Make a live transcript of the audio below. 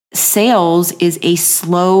sales is a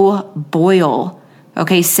slow boil.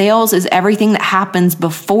 Okay, sales is everything that happens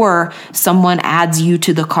before someone adds you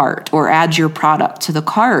to the cart or adds your product to the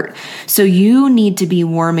cart. So you need to be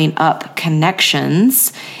warming up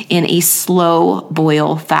connections in a slow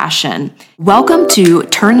boil fashion. Welcome to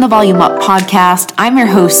Turn the Volume Up podcast. I'm your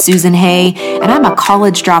host, Susan Hay, and I'm a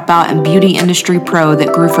college dropout and beauty industry pro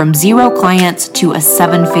that grew from 0 clients to a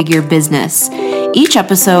 7-figure business. Each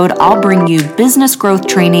episode, I'll bring you business growth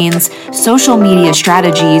trainings, social media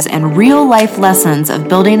strategies, and real-life lessons of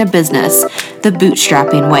building a business the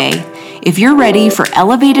bootstrapping way. If you're ready for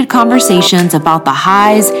elevated conversations about the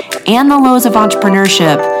highs and the lows of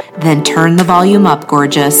entrepreneurship, then turn the volume up,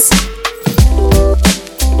 gorgeous.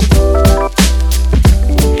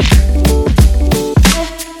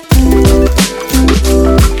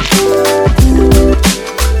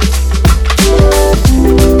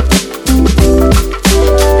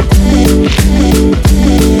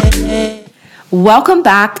 Welcome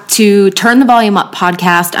back to Turn the Volume Up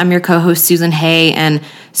podcast. I'm your co-host, Susan Hay, and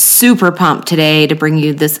super pumped today to bring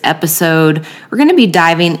you this episode. We're going to be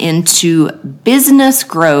diving into business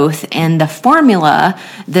growth and the formula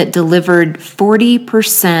that delivered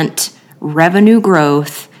 40% revenue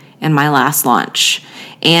growth in my last launch.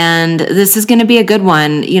 And this is going to be a good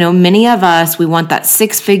one. You know, many of us, we want that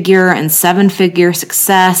 6-figure and 7-figure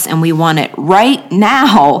success, and we want it right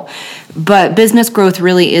now. But business growth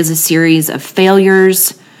really is a series of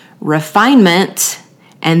failures, refinement,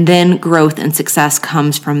 and then growth and success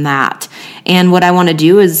comes from that. And what I want to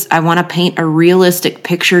do is I want to paint a realistic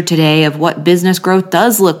picture today of what business growth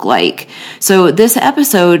does look like. So this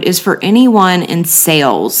episode is for anyone in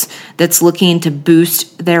sales that's looking to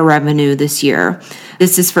boost their revenue this year.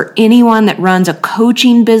 This is for anyone that runs a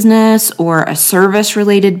coaching business or a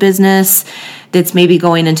service-related business that's maybe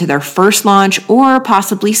going into their first launch or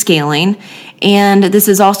possibly scaling. And this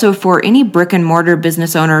is also for any brick and mortar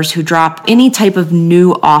business owners who drop any type of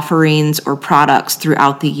new offerings or products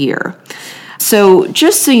throughout the year. So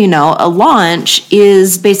just so you know, a launch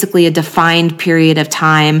is basically a defined period of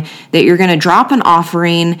time that you're going to drop an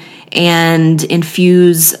offering and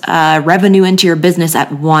infuse revenue into your business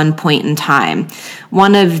at one point in time.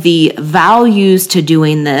 One of the values to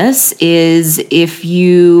doing this is if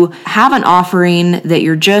you have an offering that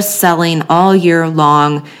you're just selling all year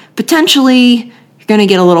long, potentially you're going to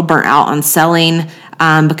get a little burnt out on selling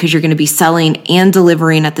because you're going to be selling and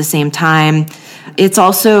delivering at the same time. It's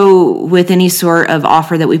also with any sort of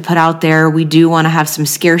offer that we put out there, we do want to have some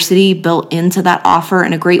scarcity built into that offer.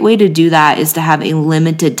 And a great way to do that is to have a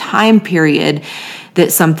limited time period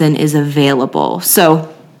that something is available.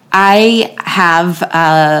 So I have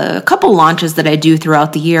a couple launches that I do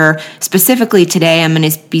throughout the year. Specifically today, I'm going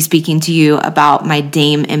to be speaking to you about my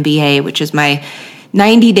DAME MBA, which is my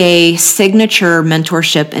 90-day signature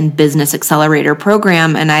mentorship and business accelerator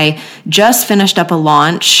program. And I just finished up a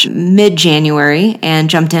launch mid-January and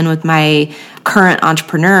jumped in with my current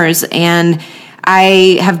entrepreneurs. And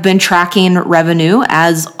I have been tracking revenue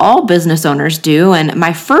as all business owners do. And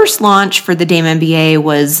my first launch for the DAME MBA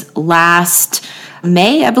was last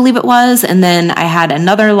May, I believe it was. And then I had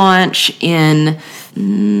another launch in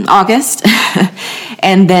August,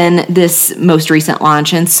 and then this most recent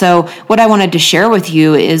launch. And so what I wanted to share with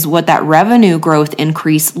you is what that revenue growth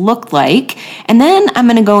increase looked like. And then I'm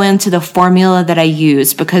going to go into the formula that I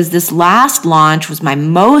used because this last launch was my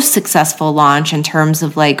most successful launch in terms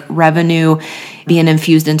of like revenue being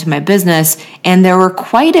infused into my business. And there were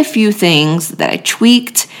quite a few things that I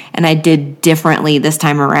tweaked and I did differently this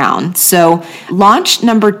time around. So launch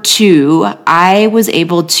number 2, I was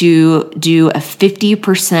able to do a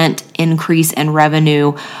 50% increase in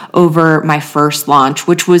revenue over my first launch,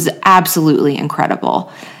 which was absolutely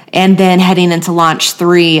incredible. And then heading into launch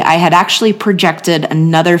 3, I had actually projected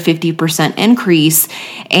another 50% increase,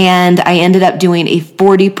 and I ended up doing a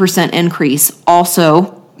 40% increase,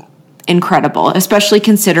 also incredible, especially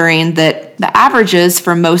considering that the averages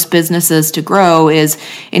for most businesses to grow is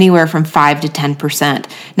anywhere from 5 to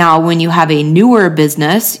 10%. Now, when you have a newer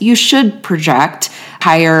business, you should project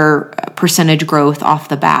higher percentage growth off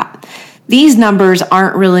the bat. These numbers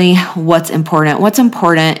aren't really what's important. What's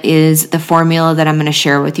important is the formula that I'm going to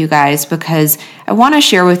share with you guys, because I want to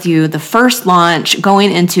share with you the first launch,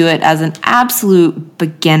 going into it as an absolute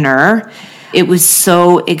beginner. It was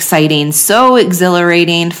so exciting, so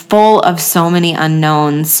exhilarating, full of so many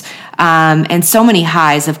unknowns, and so many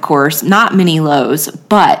highs, of course, not many lows.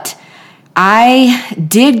 But I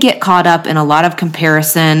did get caught up in a lot of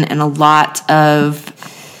comparison and a lot of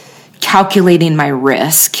calculating my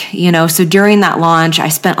risk, so during that launch, I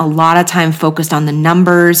spent a lot of time focused on the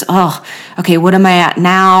numbers. Oh, okay, what am I at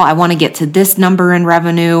now? I want to get to this number in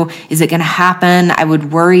revenue. Is it going to happen? I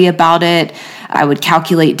would worry about it. I would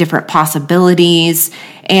calculate different possibilities.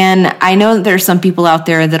 And I know that there's some people out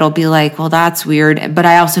there that'll be like, well, that's weird. But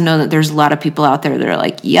I also know that there's a lot of people out there that are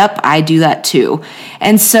like, yep, I do that too.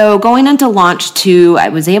 And so going into launch 2, I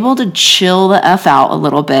was able to chill the F out a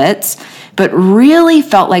little bit, but really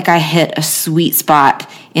felt like I hit a sweet spot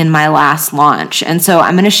in my last launch. And so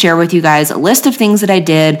I'm going to share with you guys a list of things that I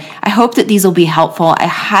did. I hope that these will be helpful. I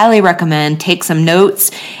highly recommend take some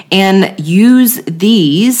notes and use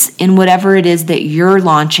these in whatever it is that you're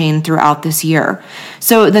launching throughout this year.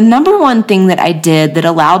 So the number one thing that I did that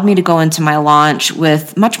allowed me to go into my launch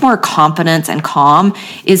with much more confidence and calm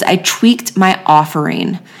is I tweaked my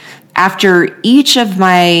offering. After each of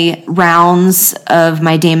my rounds of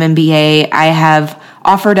my DAME MBA, I have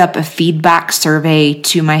offered up a feedback survey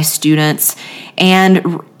to my students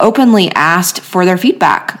and openly asked for their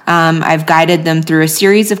feedback. I've guided them through a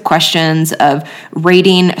series of questions of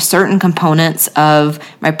rating certain components of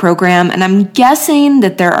my program. And I'm guessing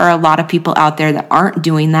that there are a lot of people out there that aren't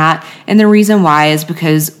doing that. And the reason why is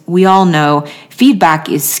because we all know feedback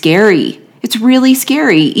is scary. It's really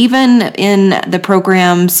scary. Even in the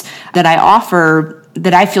programs that I offer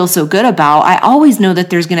that I feel so good about, I always know that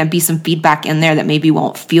there's going to be some feedback in there that maybe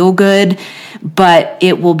won't feel good, but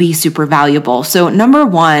it will be super valuable. So number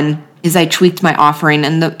one is I tweaked my offering,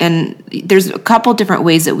 and there's a couple different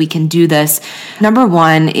ways that we can do this. Number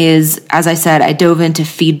one is, as I said, I dove into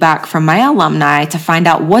feedback from my alumni to find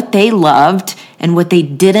out what they loved and what they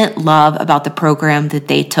didn't love about the program that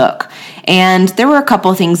they took. And there were a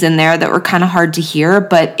couple things in there that were kind of hard to hear,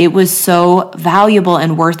 but it was so valuable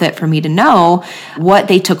and worth it for me to know what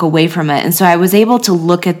they took away from it. And so I was able to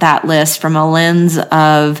look at that list from a lens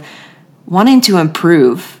of wanting to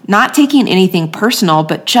improve, not taking anything personal,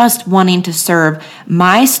 but just wanting to serve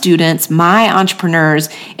my students, my entrepreneurs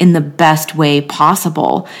in the best way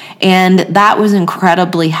possible. And that was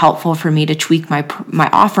incredibly helpful for me to tweak my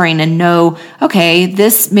offering and know, okay,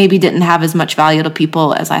 this maybe didn't have as much value to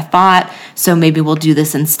people as I thought, so maybe we'll do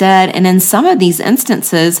this instead. And in some of these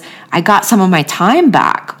instances, I got some of my time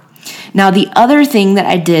back. Now, the other thing that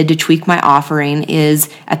I did to tweak my offering is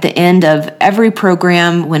at the end of every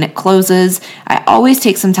program, when it closes, I always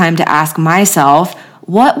take some time to ask myself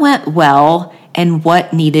what went well and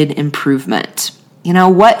what needed improvement.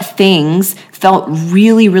 What things felt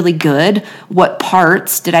really, really good? What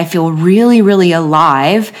parts did I feel really, really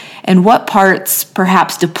alive? And what parts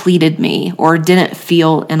perhaps depleted me or didn't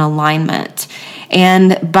feel in alignment?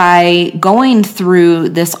 And by going through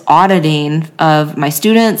this auditing of my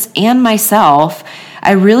students and myself,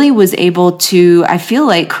 I really was able to, I feel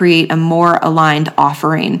like, create a more aligned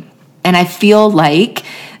offering. And I feel like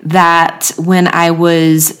that when I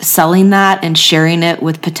was selling that and sharing it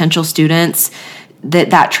with potential students,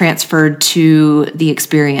 that transferred to the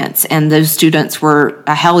experience. And those students were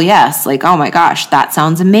a hell yes, like, oh my gosh, that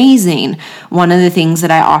sounds amazing. One of the things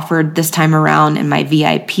that I offered this time around in my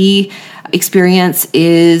VIP experience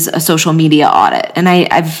is a social media audit. And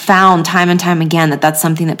I've found time and time again that that's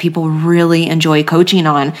something that people really enjoy coaching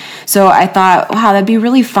on. So I thought, wow, that'd be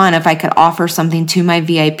really fun if I could offer something to my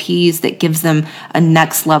VIPs that gives them a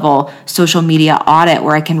next level social media audit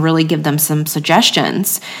where I can really give them some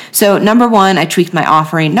suggestions. So number one, I tweaked my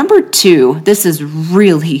offering. Number two, this is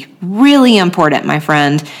really, really important, my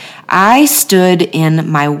friend. I stood in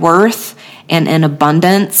my worth and in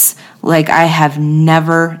abundance like I have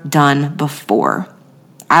never done before.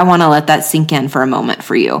 I want to let that sink in for a moment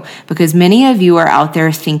for you, because many of you are out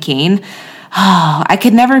there thinking, oh, I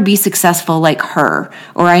could never be successful like her.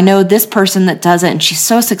 Or I know this person that does it and she's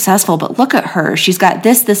so successful, but look at her. She's got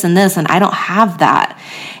this, this, and this, and I don't have that.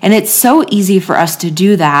 And it's so easy for us to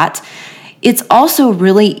do that. It's also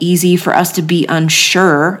really easy for us to be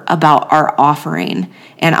unsure about our offering.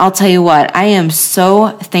 And I'll tell you what, I am so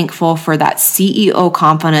thankful for that CEO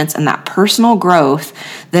confidence and that personal growth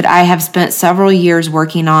that I have spent several years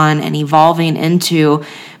working on and evolving into,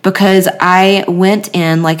 because I went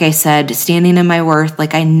in, like I said, standing in my worth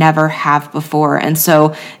like I never have before. And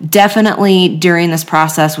so definitely during this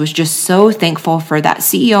process was just so thankful for that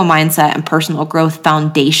CEO mindset and personal growth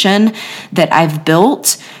foundation that I've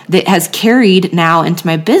built that has carried now into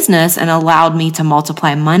my business and allowed me to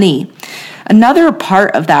multiply money. Another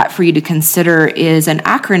part of that for you to consider is an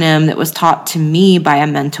acronym that was taught to me by a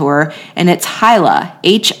mentor, and it's HILA,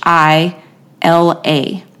 H-I-L-A.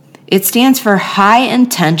 It stands for high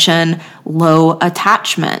intention, low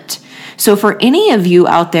attachment. So for any of you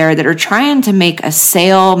out there that are trying to make a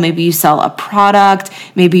sale, maybe you sell a product,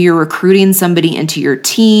 maybe you're recruiting somebody into your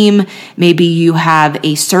team, maybe you have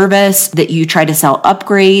a service that you try to sell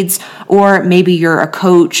upgrades, or maybe you're a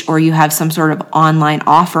coach or you have some sort of online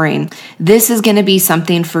offering, this is going to be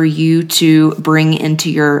something for you to bring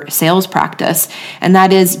into your sales practice. And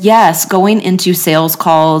that is, yes, going into sales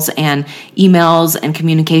calls and emails and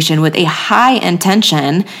communication with a high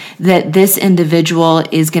intention that this individual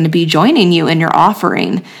is going to be joining you in your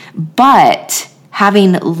offering, but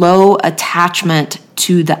having low attachment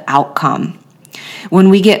to the outcome. When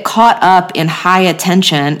we get caught up in high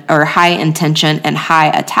attention or high intention and high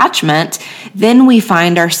attachment, then we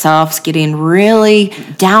find ourselves getting really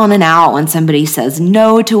down and out when somebody says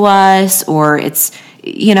no to us, or it's,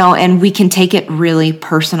 and we can take it really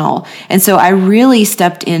personal. And so I really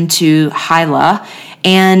stepped into Hyla,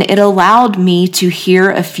 and it allowed me to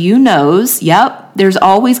hear a few no's. Yep, there's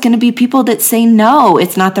always going to be people that say no,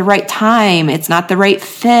 it's not the right time, it's not the right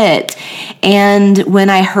fit. And when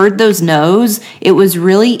I heard those no's, it was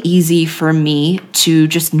really easy for me to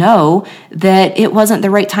just know that it wasn't the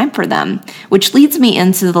right time for them, which leads me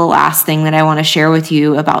into the last thing that I want to share with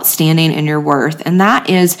you about standing in your worth, and that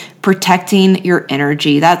is protecting your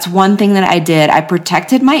energy. That's one thing that I did. I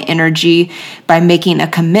protected my energy by making a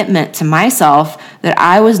commitment to myself that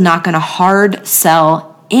I was not going to hard sell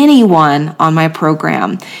anyone on my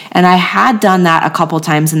program. And I had done that a couple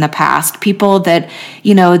times in the past. People that,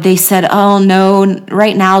 they said, oh no,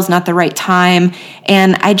 right now is not the right time.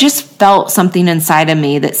 And I just felt something inside of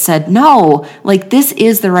me that said, no, this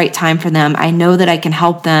is the right time for them. I know that I can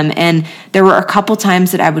help them. And there were a couple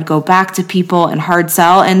times that I would go back to people and hard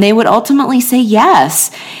sell, and they would ultimately say yes.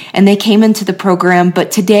 And they came into the program.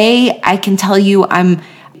 But today I can tell you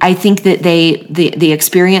I think that the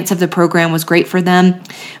experience of the program was great for them,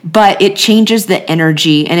 but it changes the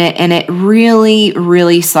energy, and it really,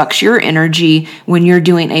 really sucks your energy when you're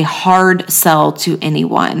doing a hard sell to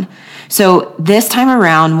anyone. So this time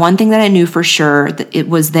around, one thing that I knew for sure it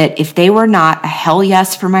was that if they were not a hell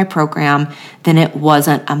yes for my program, then it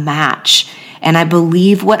wasn't a match. And I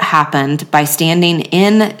believe what happened by standing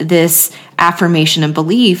in this affirmation and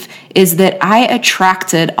belief is that I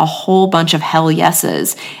attracted a whole bunch of hell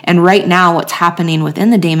yeses. And right now, what's happening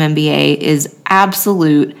within the Dame MBA is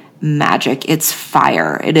absolute magic. It's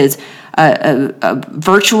fire. It is a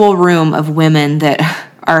virtual room of women that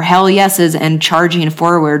are hell yeses and charging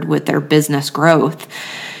forward with their business growth.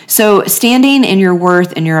 So standing in your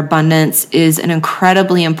worth and your abundance is an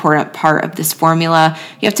incredibly important part of this formula.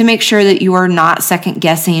 You have to make sure that you are not second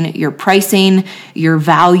guessing your pricing, your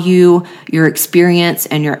value, your experience,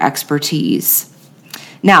 and your expertise.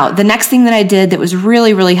 Now, the next thing that I did that was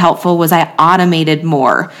really, really helpful was I automated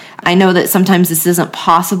more. I know that sometimes this isn't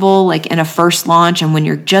possible, in a first launch and when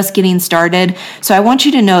you're just getting started. So I want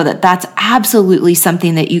you to know that that's absolutely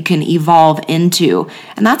something that you can evolve into.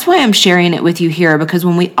 And that's why I'm sharing it with you here, because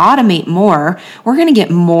when we automate more, we're going to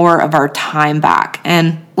get more of our time back.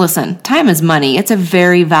 And listen, time is money. It's a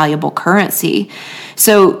very valuable currency.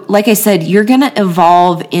 So like I said, you're going to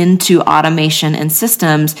evolve into automation and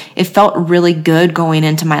systems. It felt really good going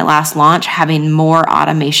into my last launch, having more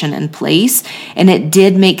automation in place. And it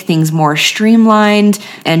did make things more streamlined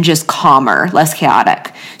and just calmer, less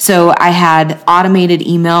chaotic. So I had automated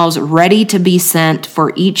emails ready to be sent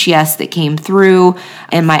for each yes that came through.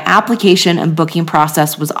 And my application and booking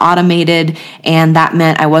process was automated. And that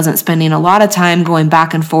meant I wasn't spending a lot of time going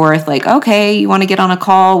back and forth, okay, you want to get on a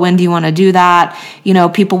call? When do you want to do that?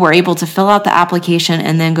 People were able to fill out the application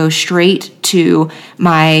and then go straight to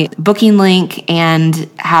my booking link and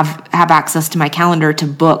have access to my calendar to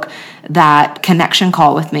book that connection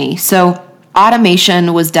call with me. So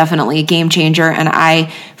automation was definitely a game changer, and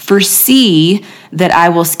I foresee that I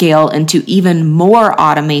will scale into even more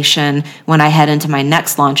automation when I head into my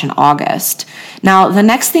next launch in August. Now, the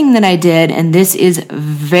next thing that I did, and this is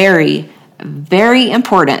very, very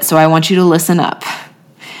important, so I want you to listen up.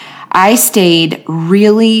 I stayed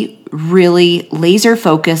really, really laser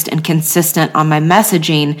focused and consistent on my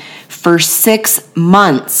messaging for 6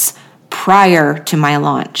 months prior to my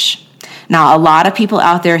launch. Now, a lot of people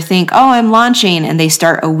out there think, oh, I'm launching, and they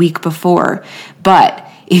start a week before. But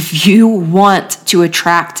if you want to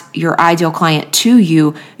attract your ideal client to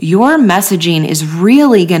you, your messaging is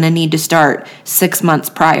really going to need to start 6 months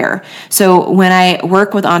prior. So when I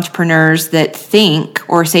work with entrepreneurs that think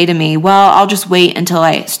or say to me, well, I'll just wait until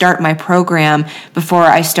I start my program before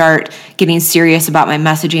I start getting serious about my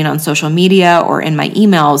messaging on social media or in my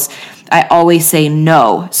emails, I always say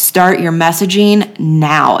no, start your messaging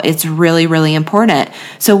now. It's really, really important.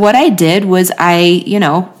 So what I did was I,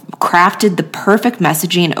 crafted the perfect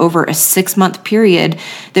messaging over a 6-month period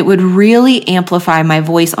that would really amplify my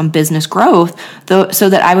voice on business growth, so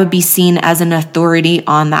that I would be seen as an authority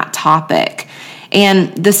on that topic.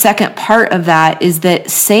 And the second part of that is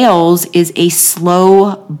that sales is a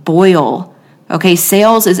slow boil. Okay,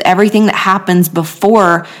 sales is everything that happens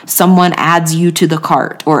before someone adds you to the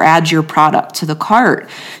cart or adds your product to the cart.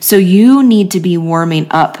 So you need to be warming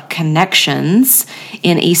up connections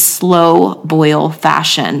in a slow boil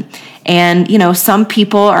fashion. And, some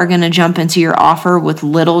people are going to jump into your offer with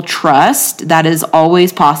little trust. That is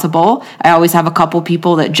always possible. I always have a couple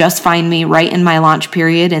people that just find me right in my launch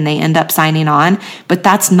period and they end up signing on, but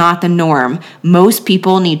that's not the norm. Most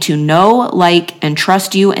people need to know, like, and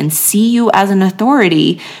trust you and see you as an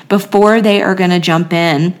authority before they are going to jump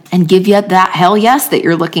in and give you that hell yes that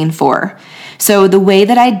you're looking for. So the way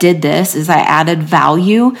that I did this is I added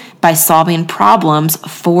value by solving problems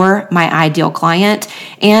for my ideal client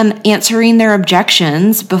and answering their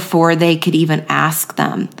objections before they could even ask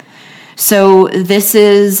them. So this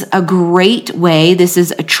is a great way. This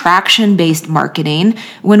is attraction-based marketing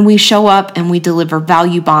when we show up and we deliver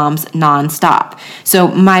value bombs nonstop. So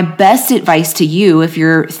my best advice to you, if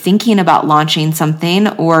you're thinking about launching something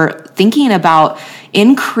or thinking about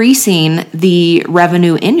increasing the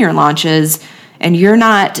revenue in your launches, and you're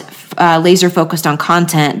not laser focused on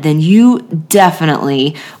content, then you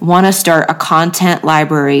definitely want to start a content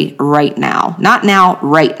library right now. Not now,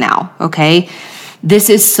 right now, okay? This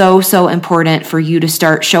is so important for you to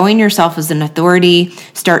start showing yourself as an authority,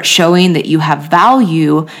 start showing that you have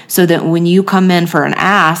value, so that when you come in for an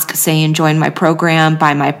ask, saying join my program,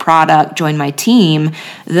 buy my product, join my team,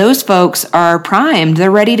 those folks are primed, they're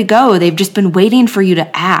ready to go. They've just been waiting for you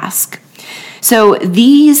to ask. So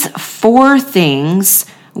these 4 things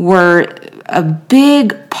were a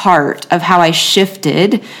big part of how I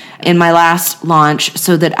shifted in my last launch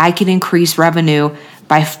so that I could increase revenue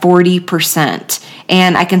by 40%.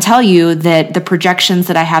 And I can tell you that the projections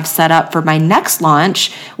that I have set up for my next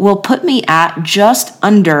launch will put me at just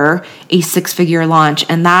under a 6-figure launch.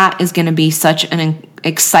 And that is going to be such an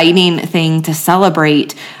exciting thing to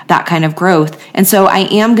celebrate that kind of growth. And so I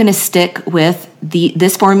am going to stick with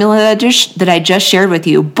this formula that I just shared with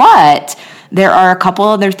you, but there are a couple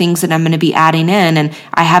other things that I'm going to be adding in, and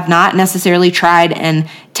I have not necessarily tried and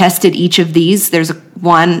tested each of these. There's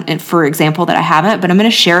one, for example, that I haven't, but I'm going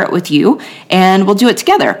to share it with you and we'll do it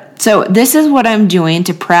together. So this is what I'm doing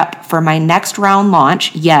to prep for my next round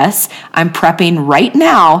launch. Yes, I'm prepping right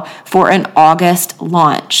now for an August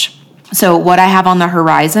launch. So what I have on the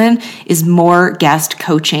horizon is more guest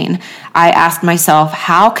coaching. I asked myself,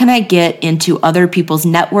 how can I get into other people's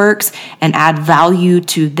networks and add value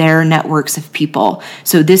to their networks of people?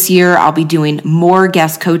 So this year I'll be doing more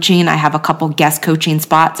guest coaching. I have a couple guest coaching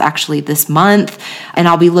spots actually this month, and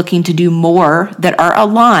I'll be looking to do more that are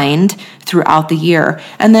aligned throughout the year.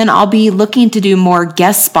 And then I'll be looking to do more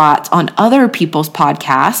guest spots on other people's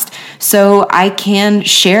podcasts so I can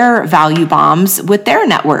share value bombs with their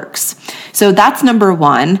networks. So that's number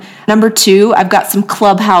 1. Number 2, I've got some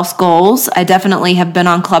Clubhouse goals. I definitely have been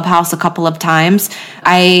on Clubhouse a couple of times.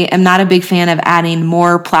 I am not a big fan of adding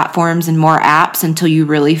more platforms and more apps until you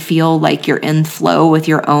really feel like you're in flow with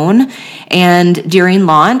your own. And during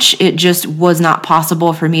launch, it just was not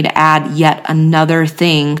possible for me to add yet another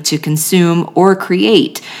thing to consume or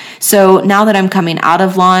create. So now that I'm coming out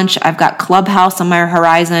of launch, I've got Clubhouse on my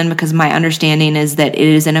horizon because my understanding is that it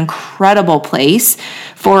is an incredible place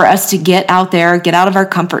for us to get out there, get out of our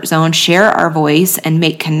comfort zone, share our voice, and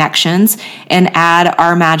make connections and add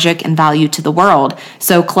our magic and value to the world.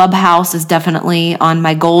 So Clubhouse is definitely on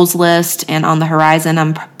my goals list and on the horizon.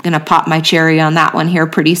 I'm going to pop my cherry on that one here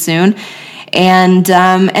pretty soon. And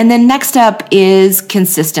then next up is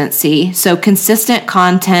consistency. So consistent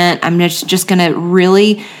content. I'm just going to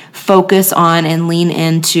really focus on and lean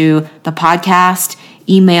into the podcast,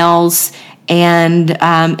 emails, and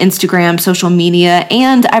Instagram, social media,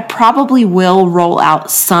 and I probably will roll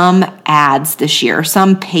out some ads this year,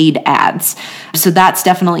 some paid ads. So that's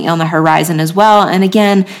definitely on the horizon as well. And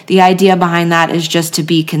again, the idea behind that is just to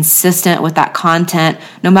be consistent with that content,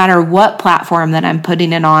 no matter what platform that I'm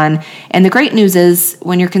putting it on. And the great news is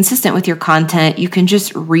when you're consistent with your content, you can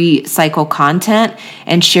just recycle content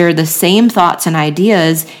and share the same thoughts and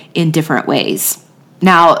ideas in different ways.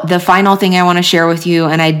 Now, the final thing I want to share with you,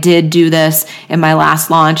 and I did do this in my last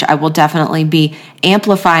launch, I will definitely be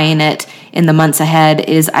amplifying it in the months ahead,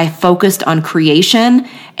 is I focused on creation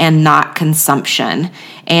and not consumption.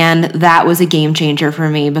 And that was a game changer for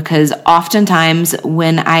me because oftentimes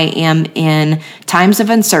when I am in times of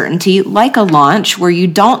uncertainty, like a launch where you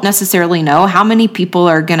don't necessarily know how many people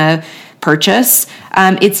are going to purchase,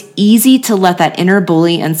 it's easy to let that inner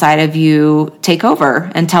bully inside of you take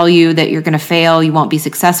over and tell you that you're going to fail, you won't be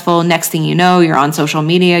successful. Next thing you know, you're on social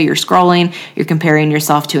media, you're scrolling, you're comparing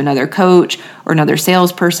yourself to another coach or another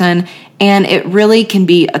salesperson, and it really can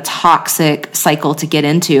be a toxic cycle to get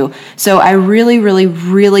into. So I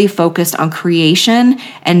really focused on creation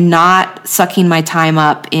and not sucking my time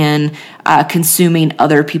up in consuming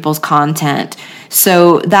other people's content.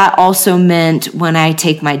 So that also meant when I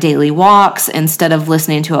take my daily walks, instead of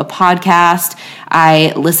listening to a podcast,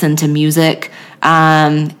 I listen to music,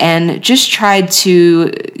 and just tried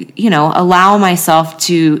to, allow myself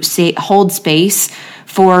to hold space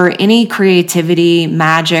for any creativity,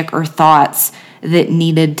 magic, or thoughts that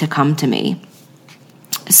needed to come to me.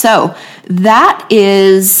 So that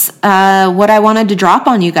is what I wanted to drop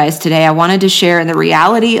on you guys today. I wanted to share the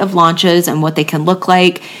reality of launches and what they can look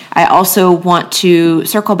like. I also want to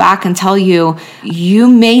circle back and tell you, you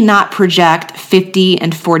may not project 50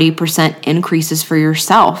 and 40% increases for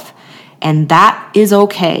yourself, and that is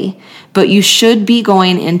okay. But you should be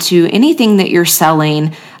going into anything that you're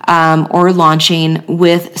selling or launching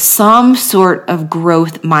with some sort of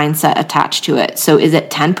growth mindset attached to it. So is it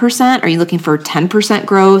 10%? Are you looking for 10%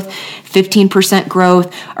 growth, 15%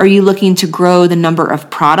 growth? Are you looking to grow the number of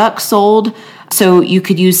products sold? So you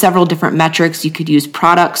could use several different metrics. You could use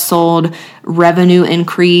products sold, revenue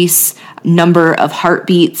increase, number of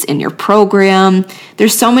heartbeats in your program.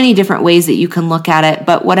 There's so many different ways that you can look at it.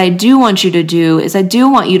 But what I do want you to do is I do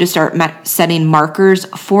want you to start setting markers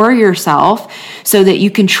for yourself so that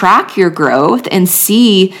you can track your growth and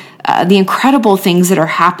see the incredible things that are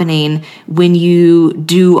happening when you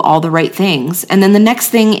do all the right things. And then the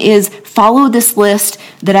next thing is follow this list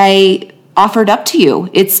that I offered up to you.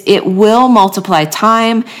 It will multiply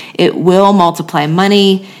time, it will multiply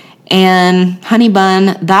money, and honey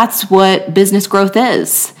bun, that's what business growth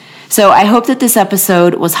is. So I hope that this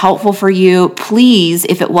episode was helpful for you. Please,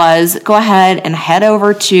 if it was, go ahead and head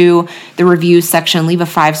over to the review section, leave a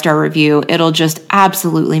 5-star review. It'll just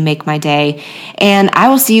absolutely make my day. And I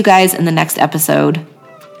will see you guys in the next episode.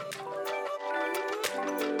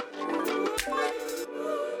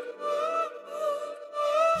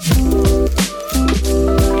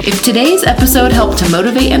 If today's episode helped to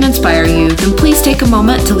motivate and inspire you, then please take a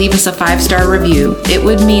moment to leave us a 5-star review. It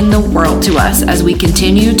would mean the world to us as we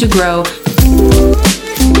continue to grow.